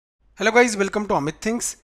Hello guys, welcome to Amit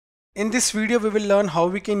Thinks. In this video we will learn how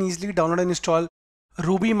we can easily download and install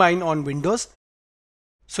RubyMine on Windows.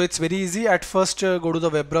 So it's very easy. At first go to the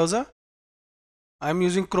web browser. I'm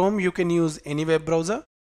using Chrome, you can use any web browser.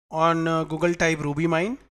 On Google type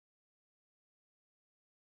RubyMine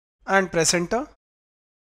and press enter.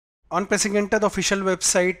 On pressing enter, the official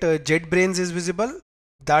website JetBrains is visible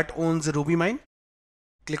that owns RubyMine.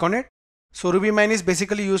 Click on it. So RubyMine is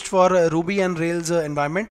basically used for Ruby and Rails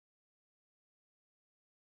environment.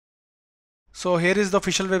 So here is the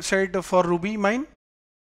official website for RubyMine.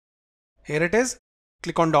 Here it is.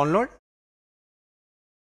 Click on download.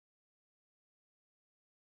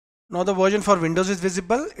 Now the version for Windows is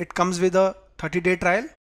visible. It comes with a 30-day trial.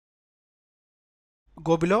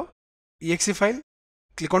 Go below, exe file.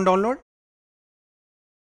 Click on download.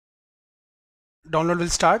 Download will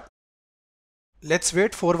start. Let's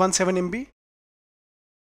wait 417 MB.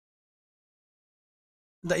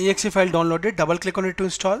 The exe file downloaded. Double click on it to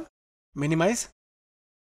install. Minimize.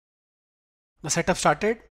 The setup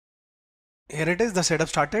started. Here it is, the setup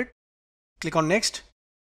started. Click on next.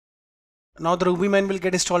 Now the RubyMine will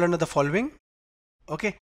get installed under the following.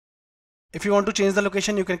 Okay. If you want to change the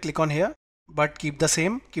location, you can click on here, but keep the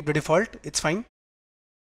same, keep the default, it's fine.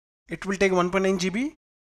 It will take 1.9 GB.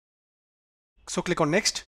 So click on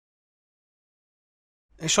next.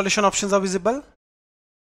 Installation options are visible.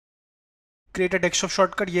 Create a desktop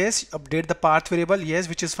shortcut, yes. Update the path variable, yes,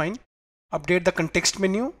 which is fine. Update the context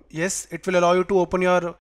menu, yes. It will allow you to open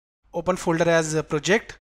your folder as a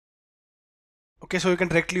project. Okay, so you can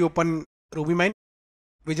directly open RubyMine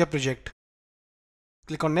with your project.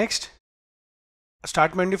 Click on next.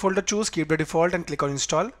 Start menu folder, choose, keep the default and click on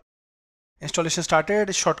install. Installation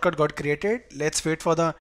started, shortcut got created. Let's wait for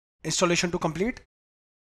the installation to complete.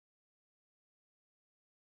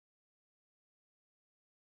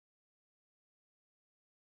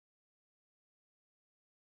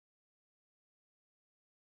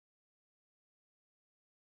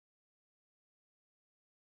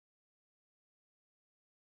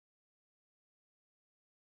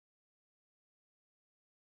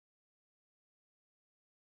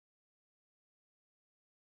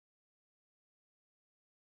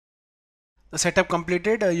 The setup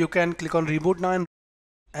completed. You can click on reboot now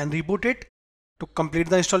and reboot it to complete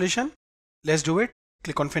the installation. Let's do it.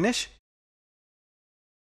 Click on finish.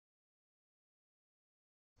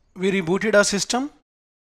 We rebooted our system.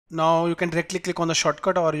 Now you can directly click on the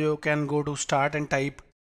shortcut, or you can go to start and type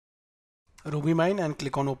RubyMine and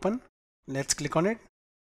click on open. Let's click on it.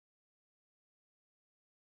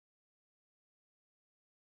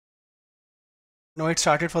 Now it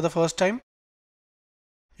started for the first time.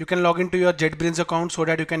 You can log into your JetBrains account so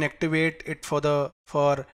that you can activate it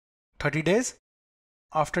for 30 days.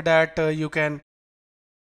 After that you can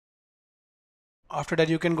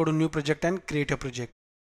go to new project and create a project.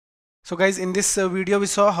 So guys, in this video we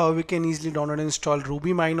saw how we can easily download and install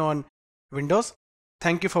RubyMine on Windows.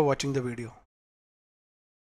 Thank you for watching the video.